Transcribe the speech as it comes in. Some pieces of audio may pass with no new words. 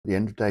At the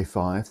end of day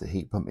 5, the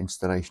heat pump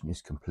installation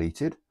is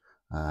completed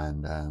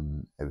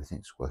and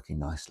everything's working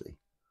nicely.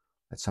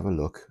 Let's have a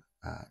look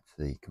at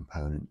the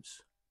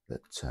components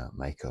that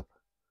make up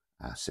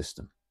our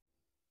system.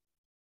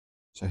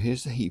 So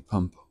here's the heat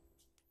pump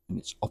and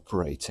it's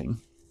operating.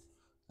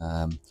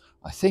 I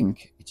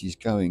think it is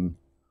going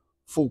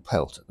full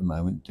pelt at the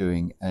moment,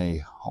 doing a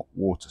hot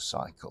water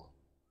cycle.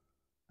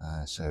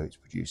 So it's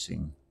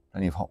producing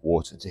plenty of hot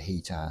water to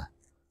heat our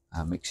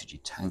Mixergy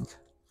tank.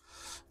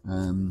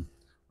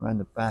 Around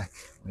the back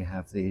we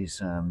have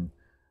these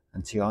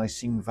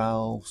anti-icing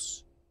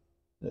valves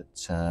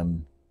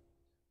that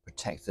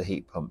protect the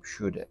heat pump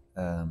should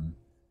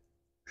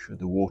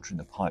the water in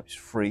the pipes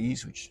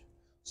freeze, which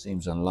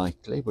seems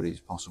unlikely, but it is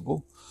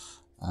possible.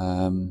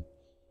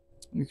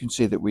 You can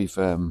see that we've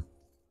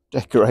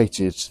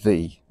decorated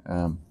the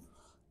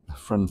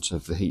front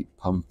of the heat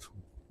pump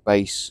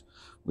base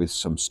with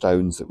some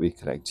stones that we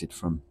collected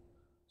from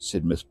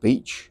Sidmouth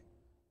Beach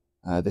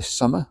this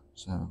summer.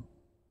 So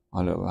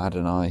my little lad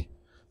and I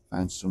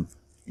found some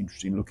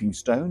interesting looking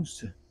stones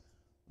to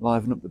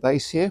liven up the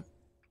base here.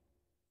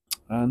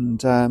 And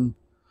the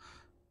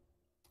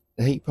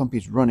heat pump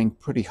is running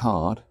pretty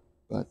hard,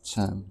 but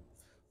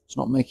it's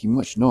not making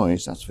much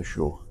noise, that's for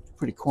sure. It's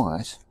pretty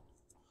quiet.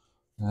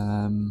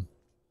 So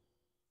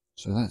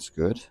that's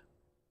good.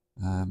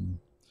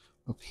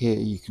 Up here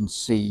you can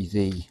see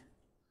the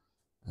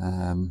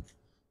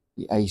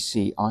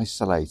AC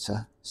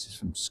isolator. This is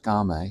from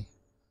SCOMFORT,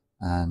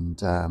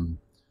 and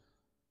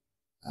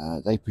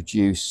they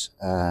produce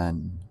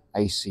an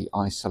AC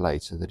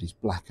isolator that is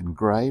black and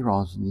grey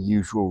rather than the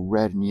usual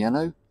red and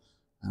yellow.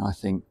 And I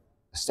think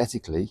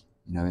aesthetically,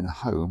 you know, in a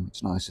home,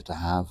 it's nicer to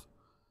have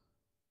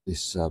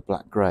this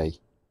black grey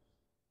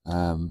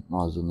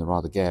rather than the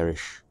rather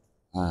garish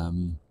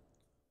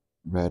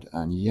red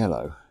and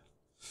yellow.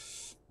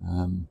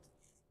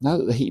 Now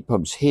that the heat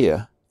pump's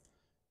here,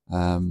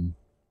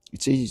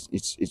 it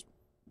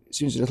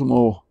seems a little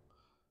more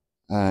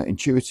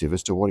intuitive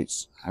as to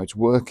how it's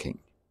working.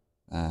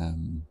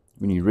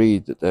 When you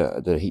read that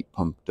the heat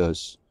pump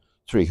does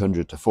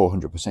 300 to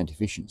 400%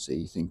 efficiency,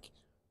 you think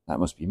that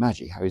must be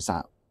magic. How is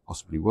that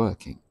possibly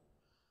working?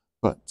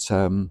 But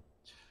when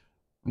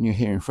you're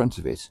here in front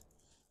of it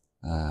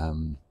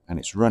and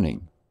it's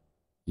running,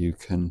 you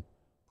can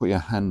put your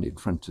hand in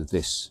front of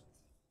this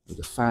with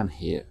the fan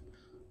here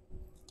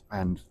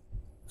and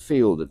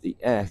feel that the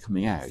air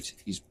coming out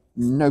is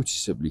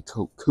noticeably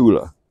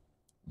cooler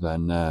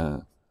than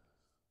the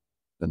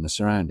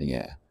surrounding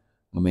air.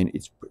 I mean,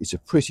 it's a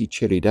pretty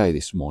chilly day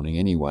this morning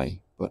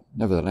anyway, but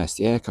nevertheless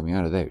the air coming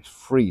out of there is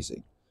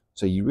freezing.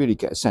 So you really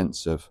get a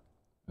sense of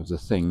the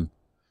thing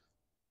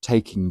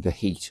taking the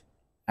heat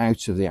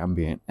out of the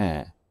ambient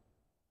air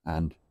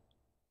and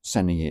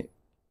sending it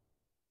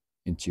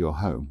into your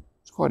home.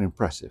 It's quite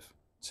impressive.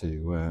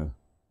 To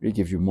really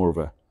gives you more of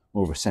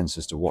a sense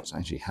as to what's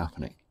actually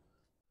happening.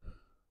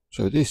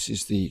 So this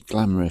is the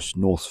glamorous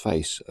north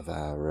face of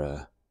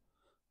our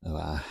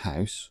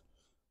house.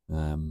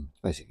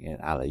 Basically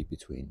an alley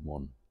between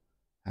one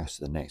house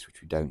to the next,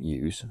 which we don't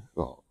use,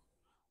 well,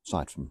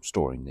 aside from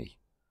storing the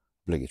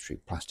obligatory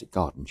plastic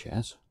garden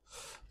chairs.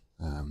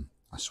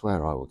 I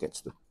swear I will get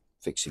to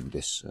fixing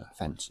this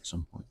fence at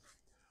some point.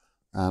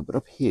 But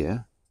up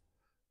here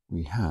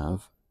we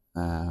have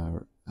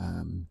our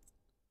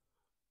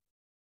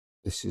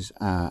this is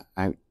our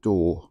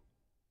outdoor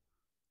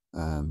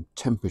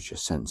temperature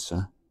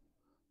sensor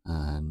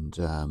and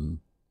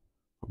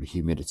probably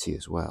humidity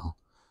as well.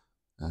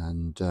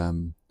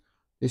 And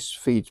this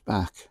feeds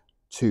back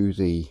to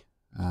the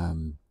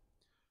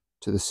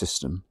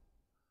system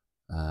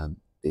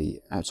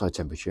the outside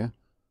temperature,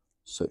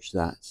 such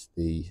that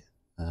the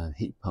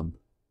heat pump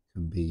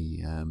can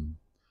be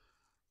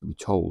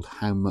told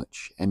how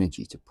much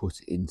energy to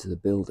put into the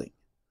building.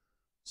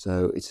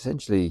 So it's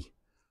essentially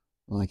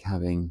like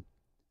having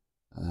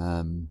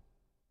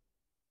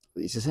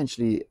it's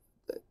essentially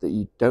that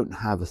you don't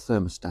have a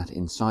thermostat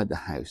inside the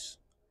house,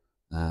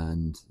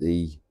 and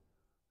the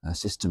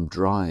system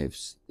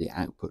drives the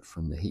output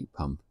from the heat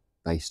pump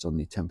based on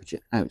the temperature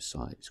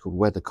outside. It's called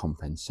weather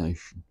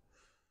compensation,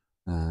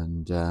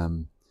 and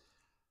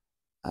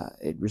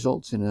it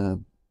results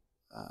in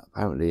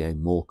apparently a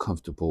more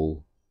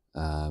comfortable,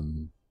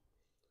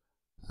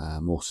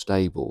 more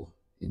stable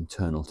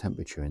internal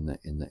temperature in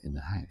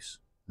the house,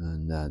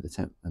 and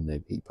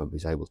the heat pump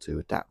is able to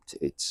adapt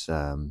its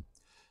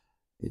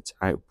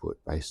output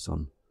based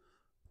on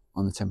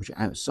the temperature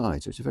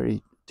outside. So it's a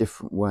very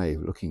different way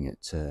of looking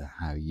at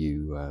how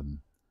you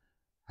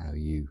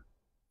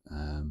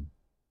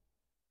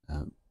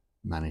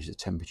manage the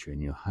temperature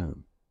in your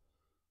home.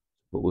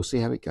 But we'll see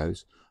how it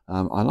goes.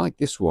 I like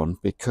this one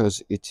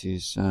because it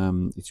is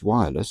it's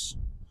wireless,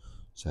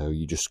 so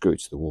you just screw it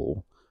to the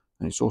wall,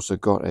 and it's also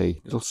got a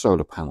little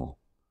solar panel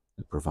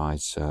that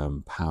provides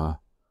power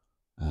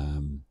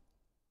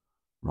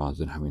rather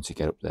than having to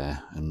get up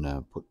there and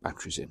put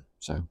batteries in.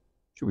 So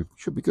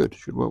should be good.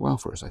 Should work well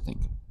for us, I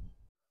think.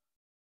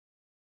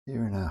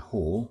 Here in our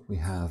hall we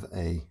have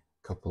a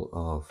couple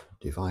of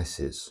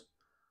devices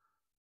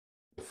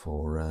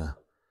for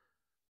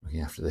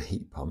looking after the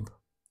heat pump.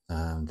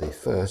 The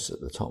first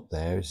at the top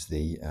there is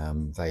the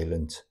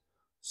Vaillant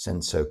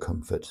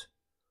sensoCOMFORT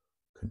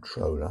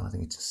controller. I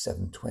think it's a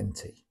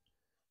 720.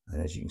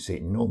 And as you can see,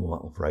 in normal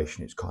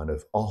operation, it's kind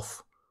of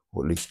off,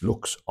 or at least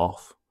looks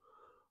off.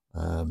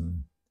 I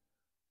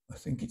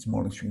think it's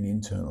monitoring the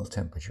internal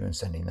temperature and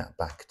sending that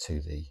back to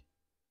the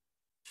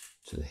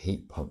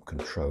heat pump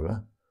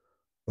controller.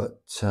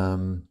 But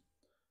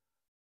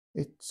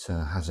it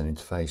has an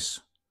interface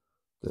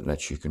that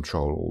lets you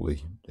control all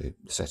the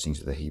settings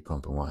of the heat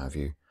pump and what have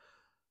you.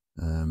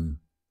 In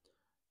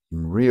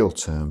real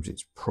terms,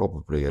 it's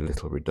probably a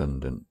little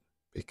redundant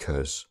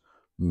because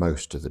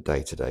most of the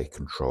day-to-day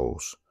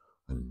controls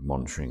and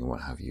monitoring and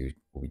what have you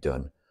will be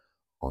done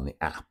on the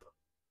app.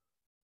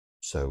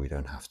 So we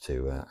don't have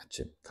to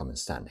actually come and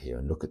stand here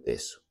and look at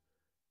this.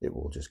 It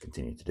will just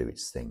continue to do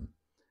its thing.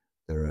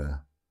 There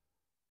are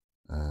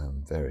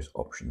various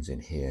options in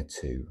here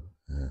to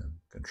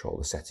control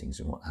the settings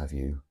and what have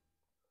you,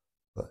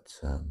 but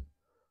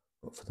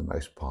for the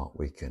most part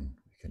we can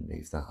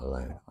leave that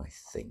alone, I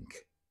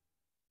think.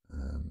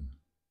 You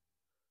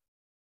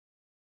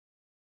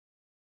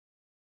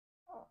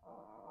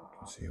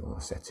can see all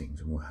the settings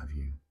and what have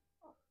you,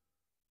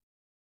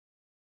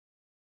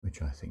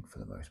 which I think for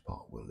the most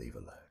part we'll leave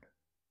alone.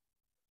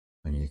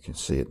 And you can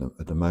see at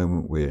the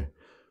moment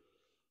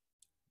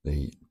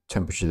the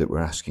temperature that we're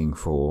asking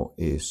for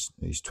is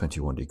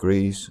 21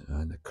 degrees,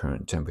 and the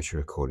current temperature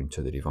according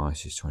to the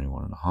device is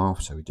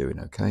 21.5, so we're doing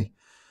okay.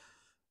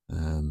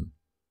 And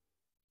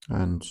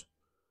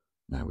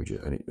now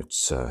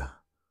it's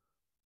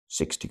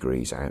 6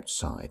 degrees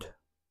outside.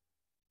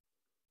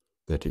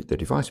 The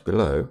device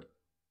below,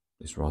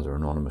 this rather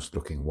anonymous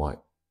looking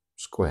white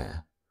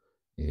square,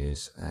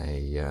 is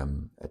a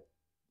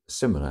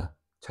similar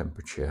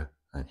temperature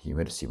and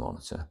humidity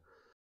monitor.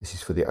 This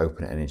is for the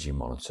open energy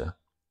monitor,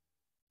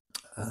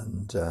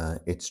 and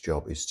its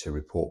job is to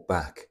report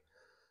back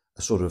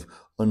a sort of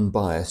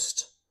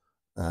unbiased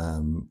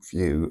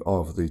view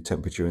of the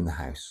temperature in the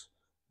house,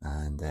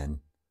 and then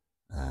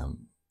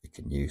we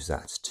can use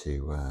that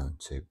to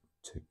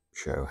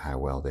show how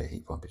well the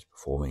heat pump is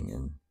performing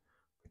and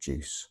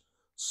produce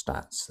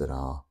stats that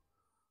are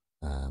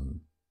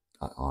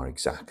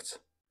exact.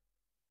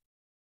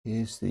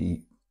 Here's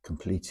the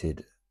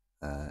completed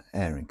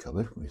airing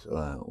cupboard with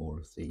all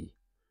of the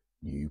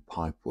new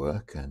pipe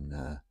work and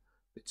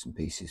bits and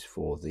pieces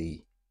for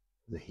the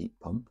heat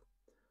pump.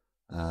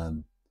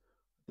 At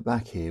the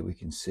back here we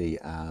can see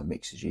our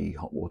Mixergy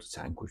hot water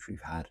tank, which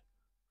we've had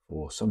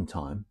for some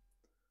time.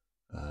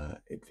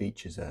 It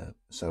features a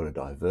solar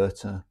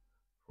diverter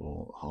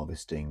for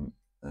harvesting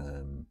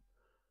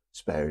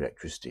spare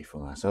electricity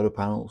from our solar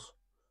panels.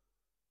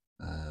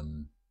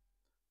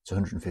 It's a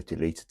 150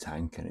 litre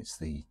tank, and it's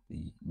the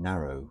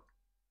narrow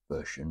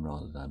version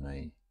rather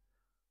than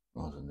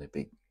the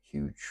big,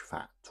 huge,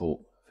 fat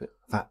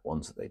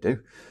ones that they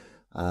do.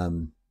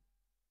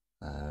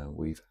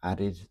 We've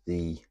added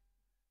the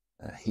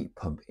heat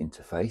pump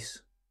interface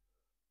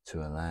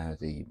to allow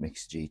the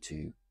Mixergy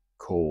to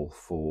call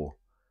for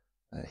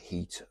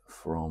heat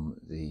from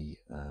the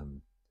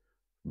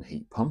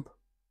heat pump,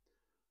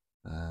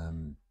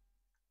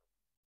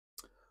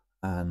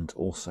 and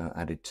also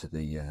added to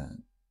the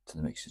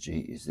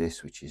Mixergy is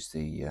this, which is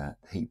the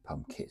heat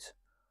pump kit.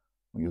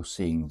 What you're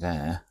seeing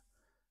there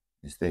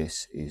is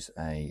this is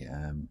a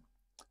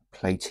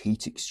plate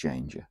heat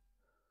exchanger.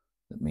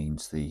 That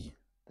means the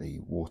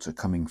water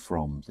coming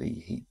from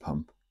the heat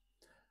pump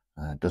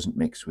doesn't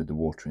mix with the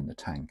water in the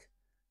tank.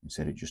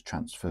 Instead, it just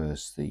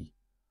transfers the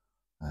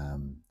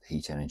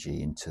heat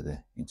energy into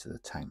the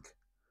tank.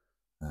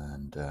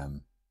 And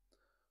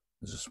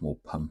there's a small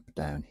pump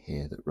down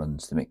here that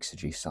runs the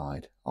Mixergy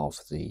side of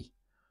the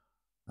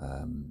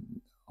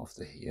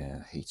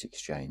heat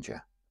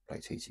exchanger,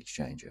 plate heat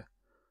exchanger,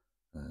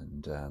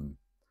 and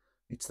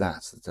it's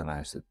that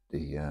allows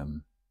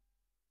the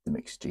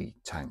Mixergy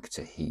tank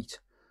to heat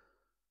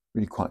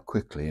really quite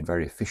quickly and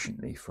very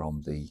efficiently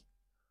from the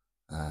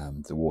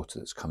water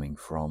that's coming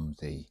from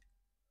the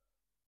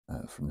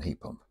heat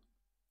pump.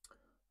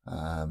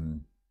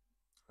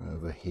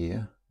 Over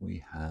here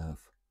we have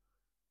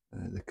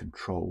the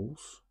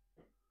controls.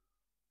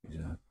 These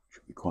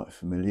should be quite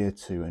familiar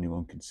to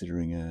anyone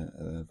considering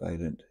a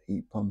Vaillant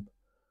heat pump.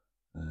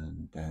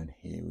 And down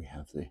here we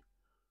have the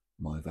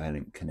My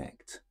Vaillant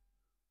Connect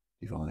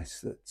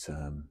device that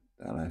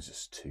allows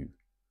us to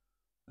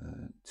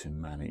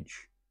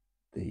manage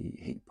the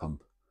heat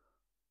pump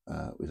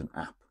with an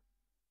app.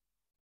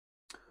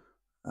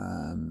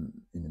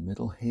 In the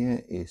middle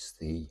here is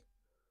the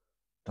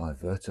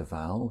diverter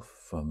valve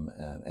from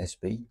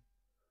SB.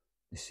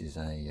 This is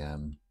a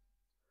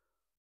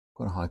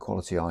quite a high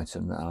quality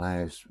item that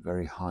allows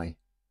very high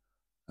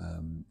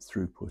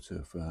throughput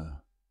of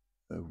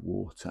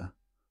water.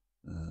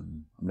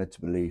 I'm led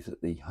to believe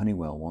that the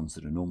Honeywell ones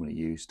that are normally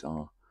used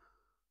don't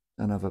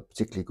have a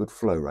particularly good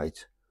flow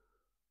rate.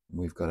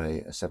 We've got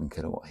a 7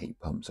 kilowatt heat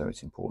pump, so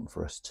it's important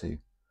for us to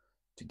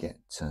get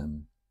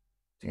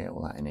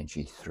all that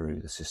energy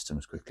through the system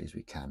as quickly as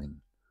we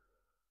can,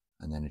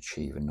 and then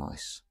achieve a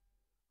nice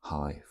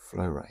high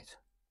flow rate.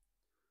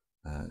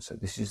 So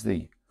this is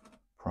the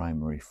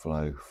primary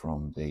flow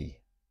from the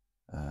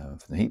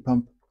heat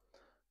pump,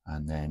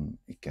 and then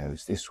it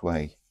goes this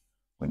way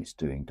when it's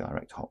doing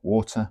direct hot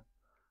water,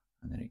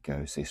 and then it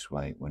goes this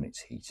way when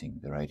it's heating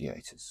the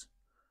radiators.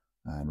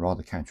 And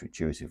rather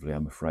counterintuitively,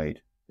 I'm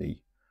afraid, the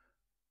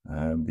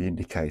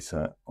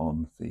indicator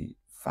on the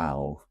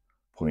valve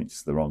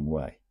points the wrong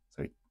way.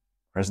 So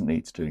presently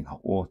it's doing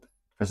hot water,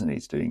 presently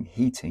it's doing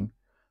heating.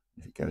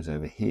 If it goes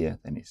over here,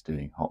 then it's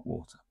doing hot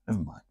water.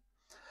 Never mind.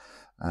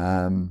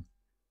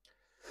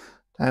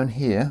 Down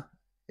here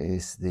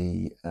is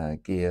the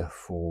gear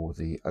for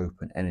the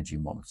open energy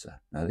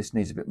monitor. Now this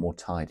needs a bit more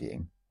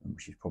tidying,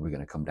 which is probably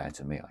going to come down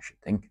to me, I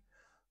should think.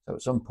 So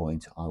at some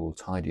point I will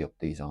tidy up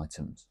these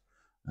items.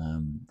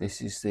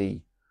 This is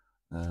the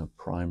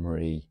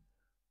primary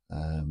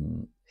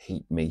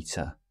heat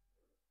meter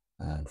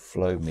and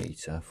flow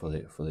meter for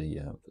the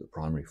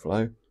primary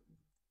flow,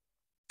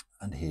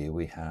 and here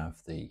we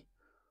have the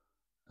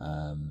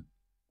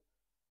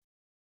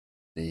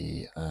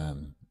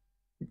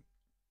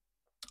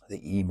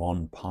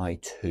emon Pi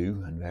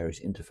 2 and various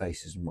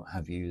interfaces and what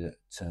have you that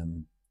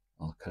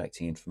are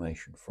collecting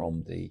information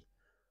from the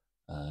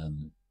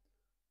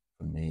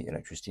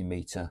electricity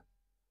meter,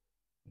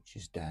 which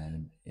is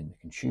down in the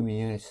consumer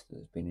unit that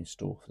has been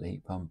installed for the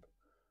heat pump,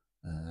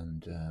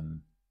 and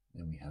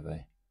then we have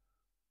the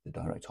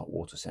direct hot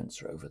water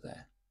sensor over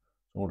there.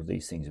 So all of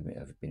these things have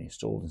been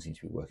installed and seem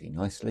to be working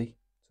nicely,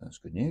 so that's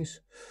good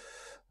news.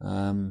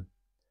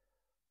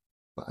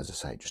 But as I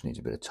say, it just needs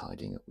a bit of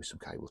tidying up with some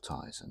cable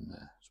ties and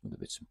some other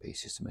bits and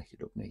pieces to make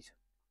it look neat.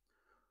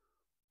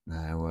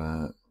 Now,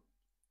 I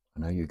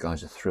know you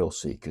guys are thrill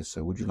seekers,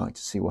 so would you like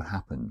to see what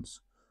happens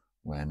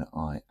when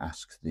I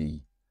ask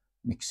the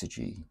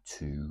Mixergy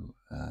to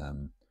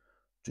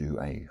do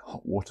a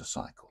hot water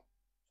cycle?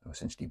 So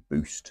essentially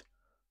boost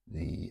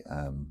the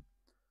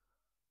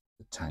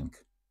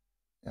tank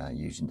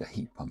using the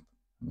heat pump.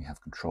 And we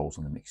have controls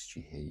on the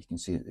Mixergy here. You can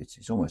see that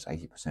it's almost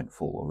 80%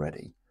 full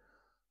already.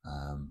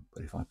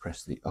 But if I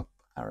press the up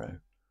arrow,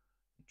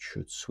 it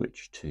should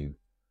switch to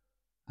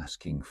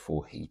asking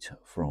for heat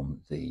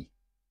from the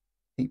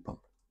heat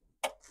pump.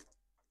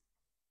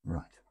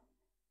 Right.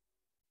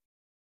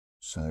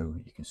 So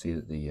you can see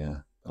that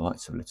the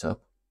lights have lit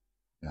up.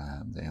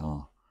 They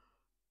are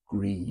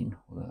green,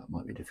 although that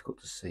might be difficult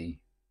to see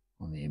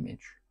on the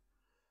image.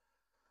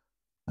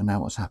 And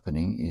now what's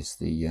happening is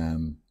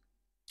the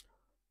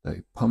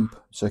pump,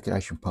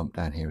 circulation pump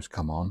down here has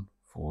come on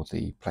for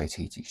the plate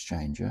heat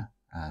exchanger,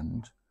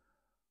 and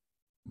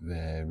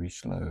very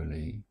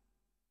slowly,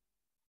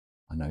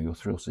 I know you're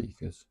thrill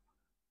seekers,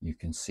 you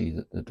can see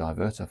that the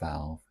diverter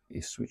valve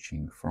is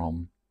switching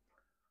from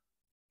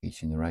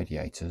heating the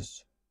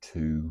radiators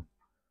to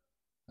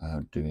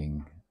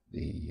doing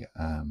the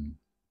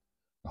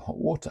hot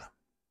water.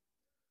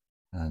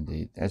 And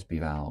the ESB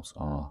valves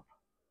are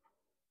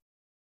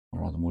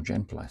rather more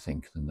gentle, I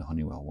think, than the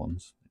Honeywell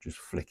ones. They just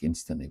flick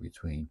instantly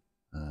between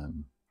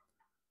the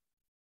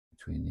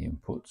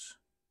inputs.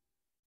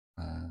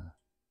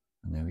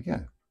 And there we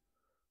go.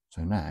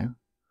 So now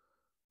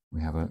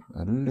we have a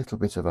little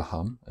bit of a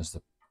hum as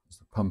the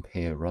pump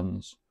here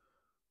runs,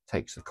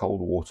 takes the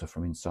cold water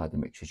from inside the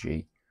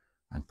Mixergy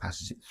and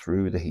passes it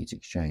through the heat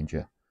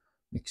exchanger,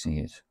 mixing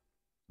it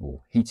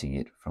or heating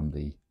it from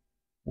the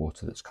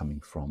water that's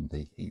coming from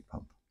the heat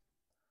pump.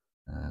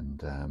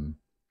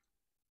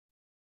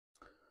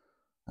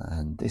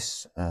 And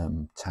this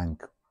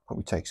tank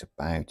probably takes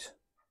about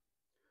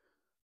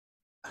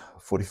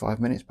 45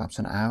 minutes, perhaps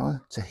an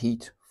hour to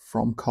heat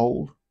from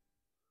cold.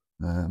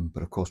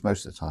 But of course,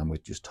 most of the time we're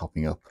just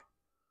topping up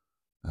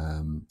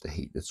the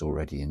heat that's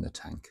already in the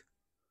tank.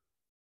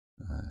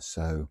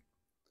 So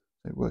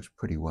it works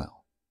pretty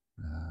well.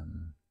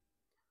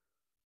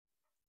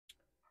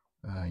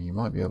 You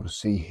might be able to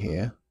see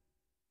here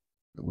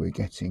that we're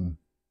getting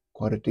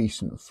quite a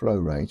decent flow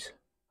rate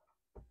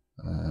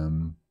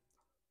from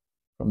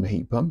the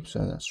heat pump. So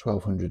that's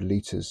 1200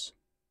 litres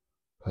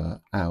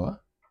per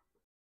hour.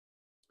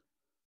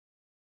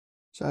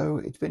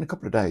 So it's been a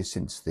couple of days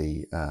since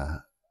the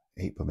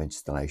heat pump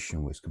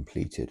installation was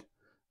completed,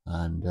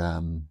 and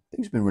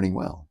things have been running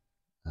well.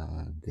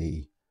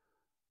 The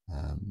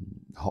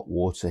hot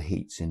water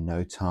heats in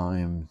no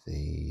time.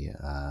 The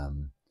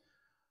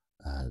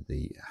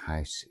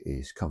house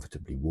is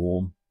comfortably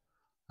warm.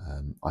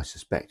 I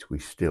suspect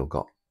we've still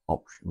got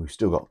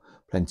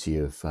plenty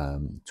of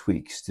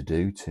tweaks to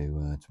do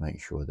to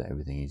make sure that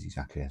everything is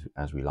exactly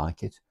as we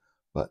like it.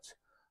 But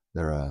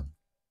there are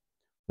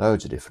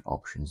loads of different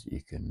options that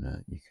you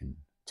can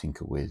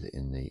tinker with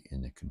in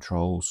the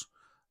controls.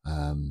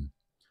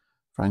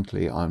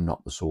 Frankly, I'm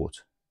not the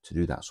sort to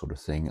do that sort of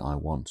thing. I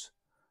want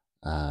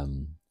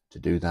to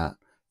do that,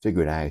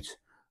 figure it out,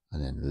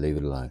 and then leave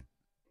it alone.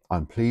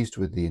 I'm pleased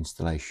with the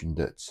installation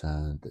that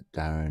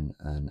Darren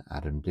and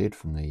Adam did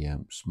from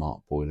the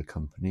Smart Boiler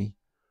Company.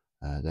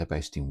 They're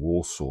based in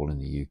Walsall in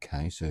the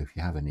UK, so if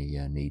you have any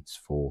needs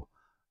for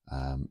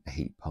a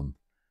heat pump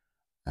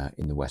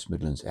in the West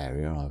Midlands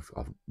area,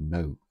 I've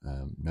no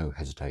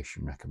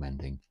hesitation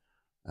recommending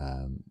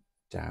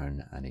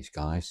Darren and his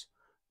guys.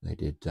 They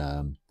did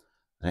an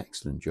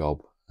excellent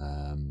job.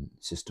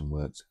 System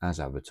works as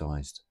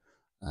advertised.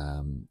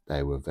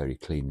 They were very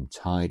clean and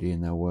tidy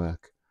in their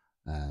work,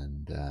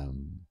 and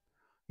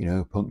you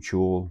know,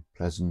 punctual,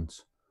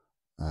 pleasant,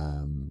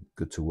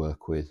 good to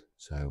work with.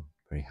 So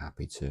very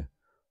happy to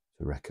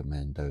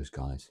recommend those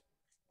guys,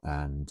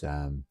 and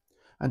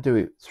do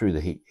it through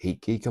the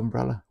Heat Geek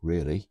umbrella.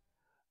 Really,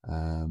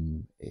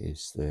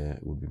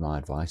 would be my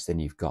advice. Then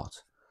you've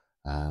got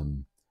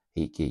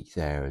Heat Geek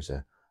there as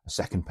a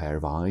second pair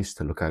of eyes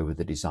to look over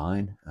the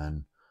design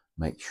and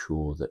make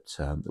sure that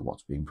that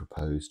what's being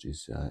proposed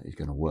is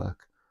going to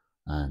work,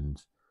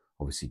 and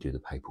obviously do the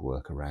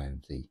paperwork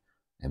around the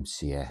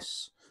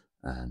MCS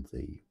and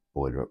the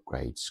boiler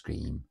upgrade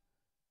scheme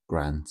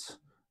grant,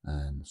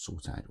 and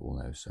sort out all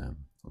those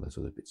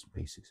other bits and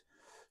pieces.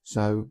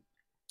 So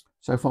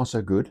far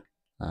so good.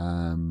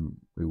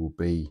 We will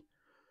be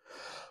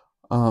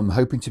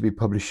hoping to be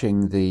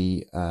publishing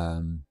the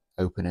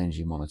open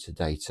energy monitor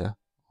data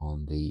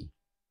on the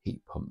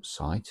heat pump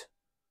site,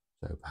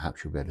 so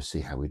perhaps you'll be able to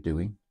see how we're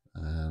doing.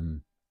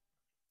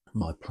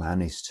 My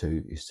plan is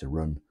to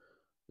run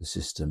the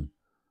system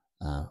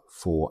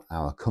for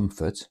our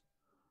comfort,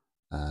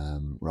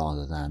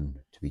 rather than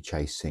to be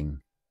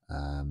chasing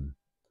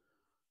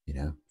you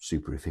know,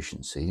 super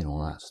efficiency and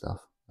all that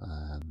stuff.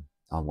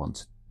 I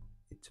want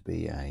it to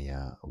be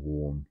a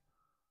warm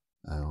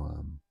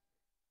home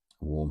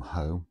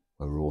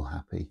where we're all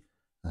happy,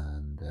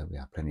 and we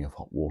have plenty of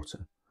hot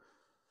water.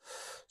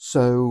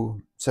 So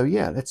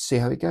yeah, let's see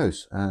how it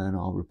goes, and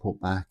I'll report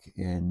back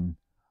in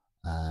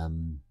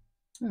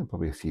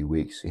probably a few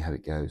weeks, see how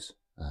it goes.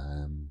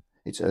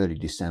 It's early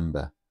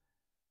December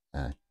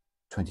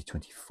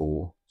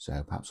 2024,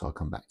 so perhaps I'll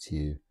come back to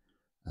you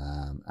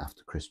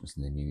after Christmas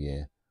and the New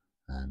Year,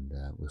 and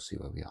we'll see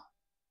where we are.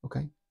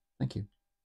 Okay, thank you.